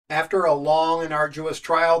After a long and arduous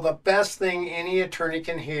trial, the best thing any attorney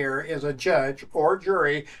can hear is a judge or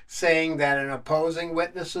jury saying that an opposing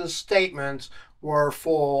witness's statements were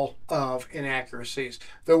full of inaccuracies.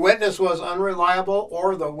 The witness was unreliable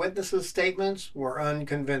or the witness's statements were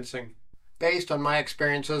unconvincing. Based on my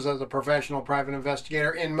experiences as a professional private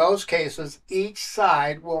investigator, in most cases, each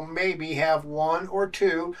side will maybe have one or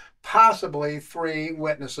two, possibly three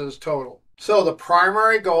witnesses total. So the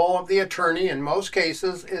primary goal of the attorney in most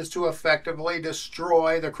cases is to effectively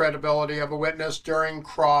destroy the credibility of a witness during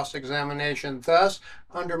cross-examination, thus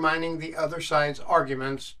undermining the other side's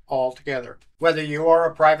arguments altogether. Whether you are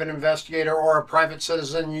a private investigator or a private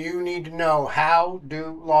citizen, you need to know, how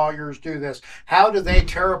do lawyers do this? How do they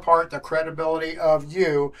tear apart the credibility of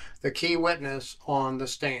you, the key witness, on the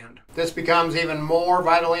stand? This becomes even more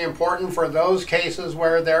vitally important for those cases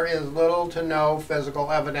where there is little to no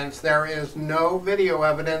physical evidence, there is no video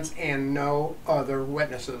evidence, and no other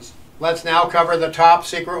witnesses. Let's now cover the top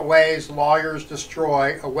secret ways lawyers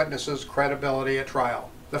destroy a witness's credibility at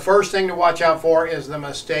trial. The first thing to watch out for is the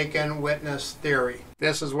mistaken witness theory.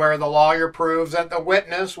 This is where the lawyer proves that the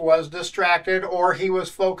witness was distracted, or he was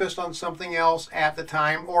focused on something else at the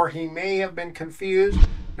time, or he may have been confused,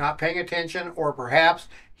 not paying attention, or perhaps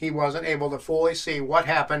he wasn't able to fully see what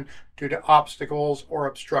happened due to obstacles or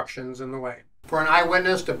obstructions in the way. For an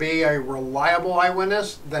eyewitness to be a reliable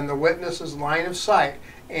eyewitness, then the witness's line of sight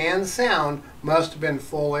and sound must have been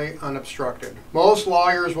fully unobstructed. Most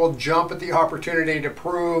lawyers will jump at the opportunity to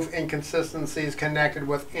prove inconsistencies connected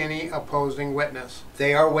with any opposing witness.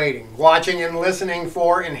 They are waiting, watching, and listening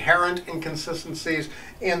for inherent inconsistencies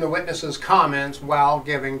in the witness's comments while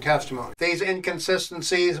giving testimony. These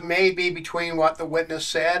inconsistencies may be between what the witness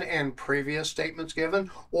said and previous statements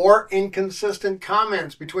given, or inconsistent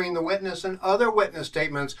comments between the witness and other witness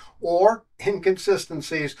statements, or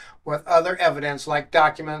inconsistencies with other evidence like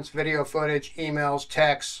documents, video footage, emails,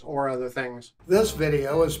 texts, or other things. This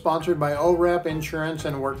video is sponsored by OREP Insurance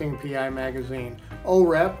and Working PI Magazine.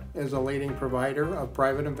 OREP is a leading provider of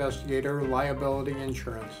private investigator liability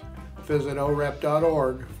insurance. Visit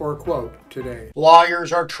orep.org for a quote today.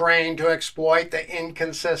 Lawyers are trained to exploit the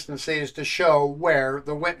inconsistencies to show where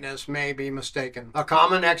the witness may be mistaken. A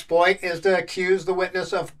common exploit is to accuse the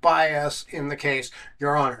witness of bias in the case.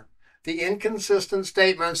 Your Honor, the inconsistent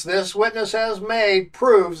statements this witness has made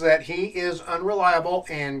proves that he is unreliable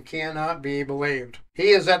and cannot be believed. He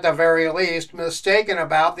is at the very least mistaken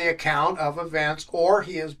about the account of events, or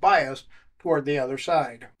he is biased toward the other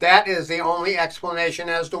side. That is the only explanation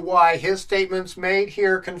as to why his statements made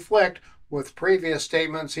here conflict with previous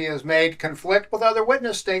statements he has made, conflict with other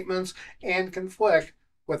witness statements, and conflict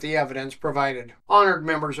with the evidence provided. Honored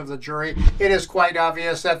members of the jury, it is quite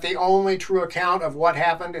obvious that the only true account of what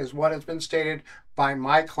happened is what has been stated by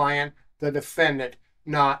my client, the defendant,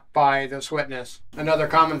 not by this witness. Another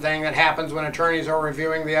common thing that happens when attorneys are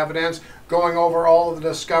reviewing the evidence, going over all of the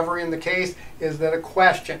discovery in the case, is that a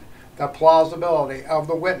question the plausibility of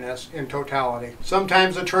the witness in totality.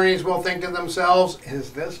 Sometimes attorneys will think to themselves,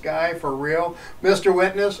 is this guy for real? Mr.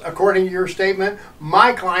 Witness, according to your statement,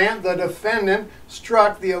 my client, the defendant,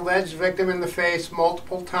 struck the alleged victim in the face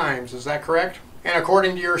multiple times. Is that correct? And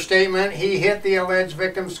according to your statement, he hit the alleged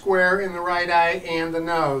victim square in the right eye and the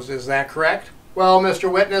nose. Is that correct? Well, Mr.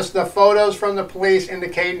 Witness, the photos from the police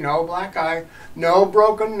indicate no black eye, no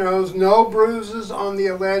broken nose, no bruises on the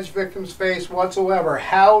alleged victim's face whatsoever.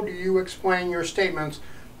 How do you explain your statements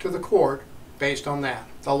to the court based on that?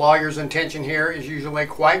 The lawyer's intention here is usually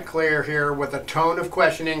quite clear here, with a tone of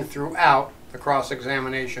questioning throughout the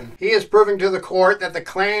cross-examination. He is proving to the court that the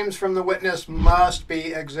claims from the witness must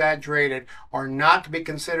be exaggerated, are not to be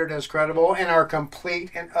considered as credible, and are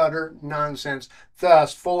complete and utter nonsense,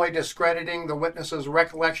 thus fully discrediting the witness's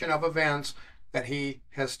recollection of events that he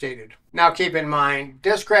has stated. Now keep in mind,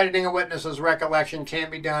 discrediting a witness's recollection can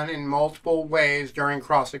be done in multiple ways during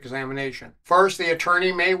cross-examination. First, the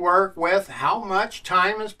attorney may work with how much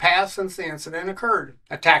time has passed since the incident occurred.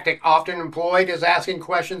 A tactic often employed is asking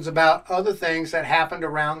questions about other things that happened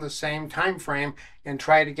around the same time frame and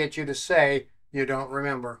try to get you to say you don't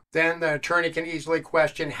remember. Then the attorney can easily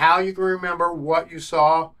question how you can remember what you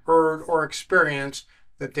saw, heard, or experienced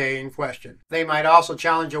the day in question. They might also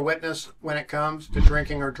challenge a witness when it comes to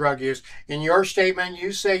drinking or drug use. In your statement,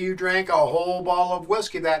 you say you drank a whole bottle of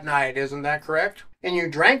whiskey that night. Isn't that correct? And you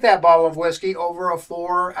drank that bottle of whiskey over a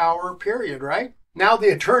 4-hour period, right? Now the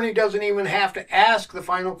attorney doesn't even have to ask the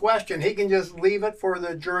final question. He can just leave it for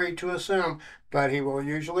the jury to assume, but he will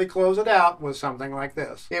usually close it out with something like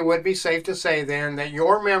this. It would be safe to say then that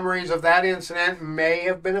your memories of that incident may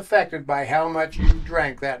have been affected by how much you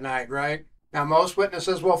drank that night, right? Now, most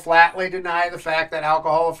witnesses will flatly deny the fact that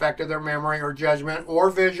alcohol affected their memory or judgment or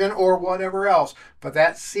vision or whatever else, but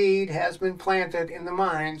that seed has been planted in the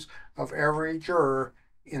minds of every juror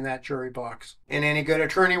in that jury box. And any good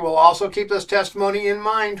attorney will also keep this testimony in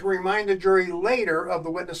mind to remind the jury later of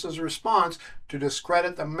the witness's response to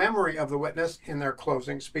discredit the memory of the witness in their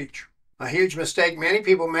closing speech. A huge mistake many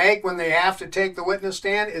people make when they have to take the witness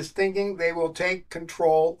stand is thinking they will take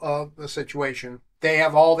control of the situation. They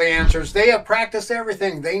have all the answers. They have practiced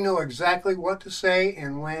everything. They know exactly what to say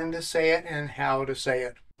and when to say it and how to say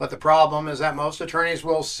it. But the problem is that most attorneys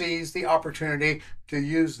will seize the opportunity to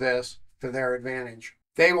use this to their advantage.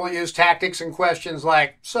 They will use tactics and questions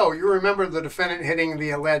like, so you remember the defendant hitting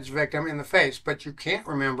the alleged victim in the face, but you can't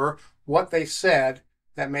remember what they said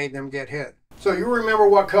that made them get hit. So you remember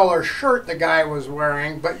what color shirt the guy was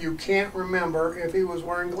wearing, but you can't remember if he was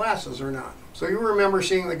wearing glasses or not. So you remember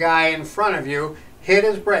seeing the guy in front of you hit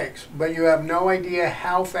his brakes, but you have no idea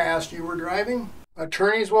how fast you were driving?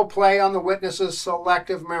 Attorneys will play on the witness's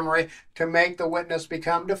selective memory to make the witness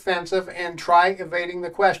become defensive and try evading the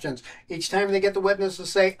questions. Each time they get the witness to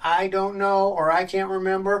say, I don't know, or I can't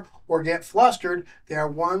remember, or get flustered, they are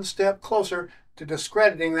one step closer to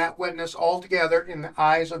discrediting that witness altogether in the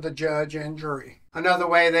eyes of the judge and jury. Another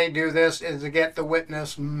way they do this is to get the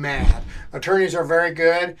witness mad. Attorneys are very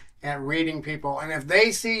good at reading people, and if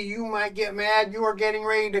they see you might get mad, you are getting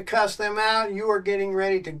ready to cuss them out, you are getting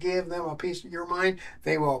ready to give them a piece of your mind,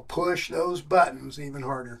 they will push those buttons even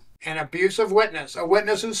harder. An abusive witness, a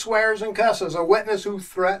witness who swears and cusses, a witness who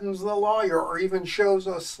threatens the lawyer or even shows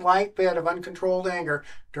a slight bit of uncontrolled anger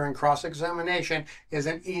during cross-examination is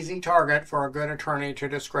an easy target for a good attorney to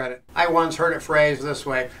discredit. I once heard it phrased this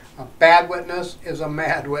way, a bad witness is a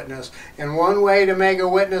mad witness, and one way to make a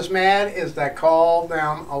witness mad is to call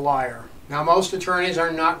them a liar. Now, most attorneys are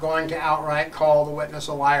not going to outright call the witness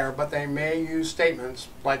a liar, but they may use statements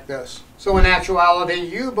like this. So in actuality,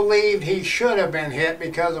 you believed he should have been hit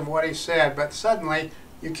because of what he said, but suddenly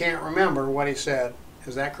you can't remember what he said.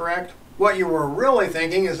 Is that correct? What you were really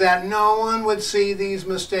thinking is that no one would see these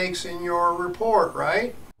mistakes in your report,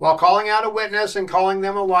 right? While calling out a witness and calling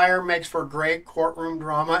them a liar makes for great courtroom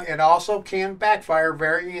drama, it also can backfire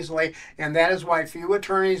very easily, and that is why few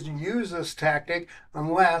attorneys use this tactic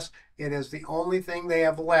unless it is the only thing they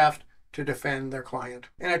have left to defend their client.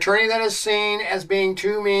 An attorney that is seen as being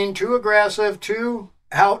too mean, too aggressive, too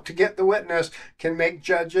out to get the witness can make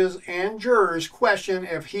judges and jurors question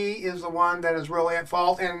if he is the one that is really at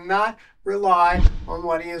fault and not rely on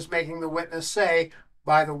what he is making the witness say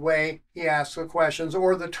by the way he asks the questions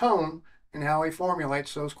or the tone in how he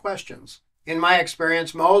formulates those questions. In my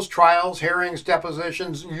experience, most trials, hearings,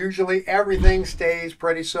 depositions, usually everything stays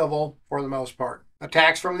pretty civil for the most part.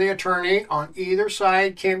 Attacks from the attorney on either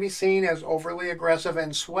side can be seen as overly aggressive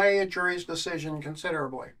and sway a jury's decision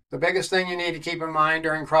considerably. The biggest thing you need to keep in mind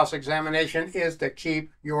during cross-examination is to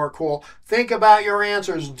keep your cool. Think about your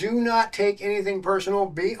answers. Do not take anything personal.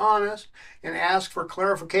 Be honest and ask for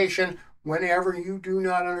clarification whenever you do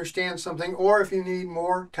not understand something or if you need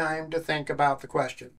more time to think about the question.